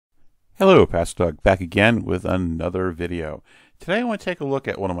Hello, Pastor Doug, back again with another video. Today I want to take a look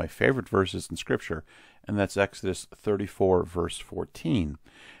at one of my favorite verses in Scripture, and that's Exodus 34, verse 14.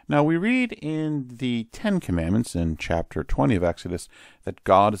 Now, we read in the Ten Commandments in chapter 20 of Exodus that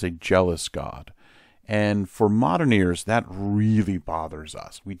God is a jealous God. And for modern ears, that really bothers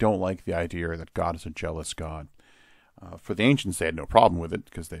us. We don't like the idea that God is a jealous God. For the ancients, they had no problem with it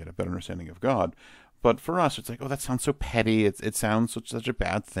because they had a better understanding of God. But for us, it's like, oh, that sounds so petty. It sounds such a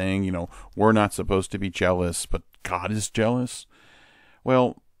bad thing. You know, we're not supposed to be jealous, but God is jealous.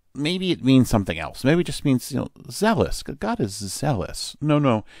 Well, maybe it means something else. Maybe it just means, zealous. God is zealous.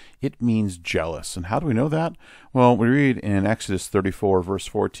 No, it means jealous. And how do we know that? Well, we read in Exodus 34, verse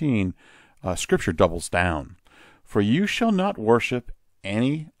 14, Scripture doubles down. For you shall not worship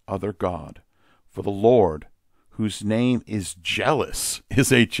any other God, for the Lord, whose name is jealous,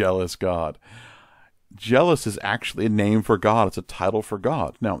 is a jealous God. Jealous is actually a name for God. It's a title for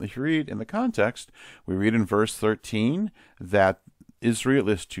God. Now, if you read in the context, we read in verse 13 that Israel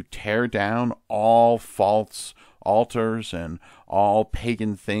is to tear down all false altars and all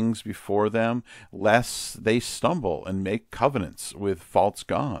pagan things before them, lest they stumble and make covenants with false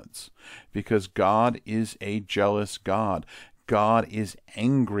gods, because God is a jealous God. God is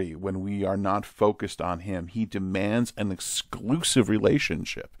angry when we are not focused on Him. He demands an exclusive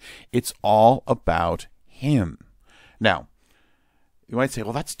relationship. It's all about Him. Now, you might say,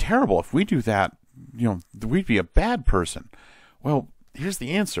 well, that's terrible. If we do that, we'd be a bad person. Well, here's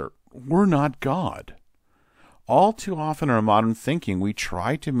the answer. We're not God. All too often in our modern thinking, we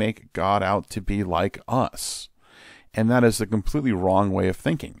try to make God out to be like us. And that is a completely wrong way of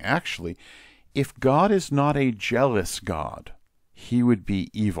thinking. Actually, if God is not a jealous God, He would be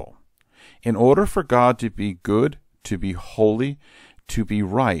evil. In order for God to be good, to be holy, to be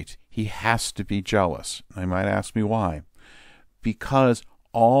right, He has to be jealous. I might ask me why. Because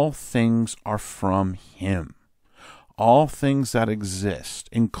all things are from Him. All things that exist,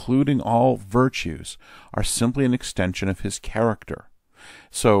 including all virtues, are simply an extension of His character.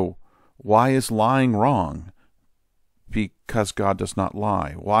 So, why is lying wrong? Because God does not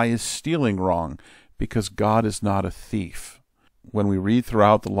lie. Why is stealing wrong? Because God is not a thief. When we read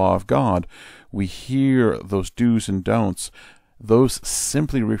throughout the law of God, we hear those do's and don'ts. Those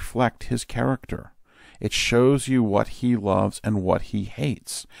simply reflect His character. It shows you what He loves and what He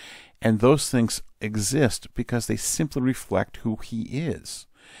hates. And those things exist because they simply reflect who He is.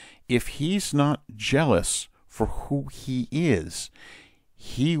 If He's not jealous for who He is,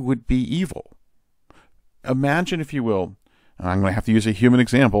 He would be evil. Imagine, if you will, and I'm going to have to use a human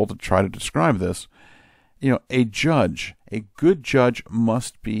example to try to describe this. A judge, a good judge,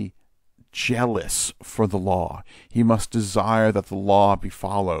 must be jealous for the law. He must desire that the law be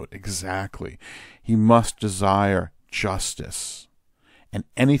followed exactly. He must desire justice. And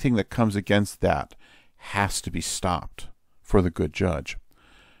anything that comes against that has to be stopped for the good judge.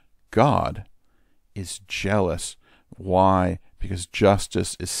 God is jealous. Why? Because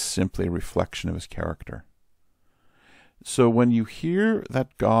justice is simply a reflection of His character. So when you hear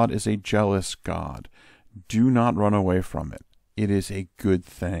that God is a jealous God, do not run away from it. It is a good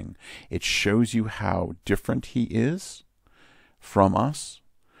thing. It shows you how different He is from us,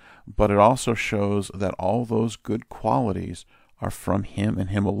 but it also shows that all those good qualities are from Him and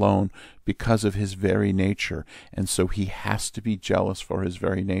Him alone because of His very nature. And so He has to be jealous for His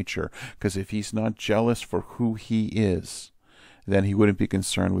very nature, because if He's not jealous for who He is, then He wouldn't be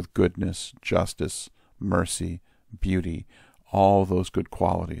concerned with goodness, justice, mercy, beauty, all those good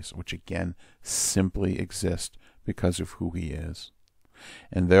qualities, which again simply exist because of who He is.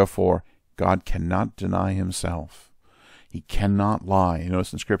 And therefore, God cannot deny Himself. He cannot lie. You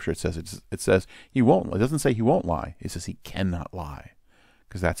notice in Scripture it says He won't. It doesn't say He won't lie. It says He cannot lie,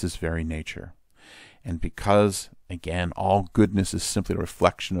 because that's His very nature. And because, again, all goodness is simply a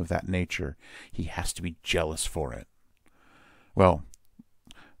reflection of that nature, He has to be jealous for it. Well,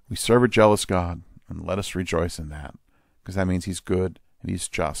 we serve a jealous God, and let us rejoice in that, because that means He's good, and He's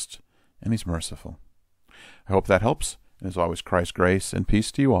just, and He's merciful. I hope that helps. And as always, Christ's grace and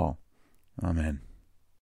peace to you all. Amen.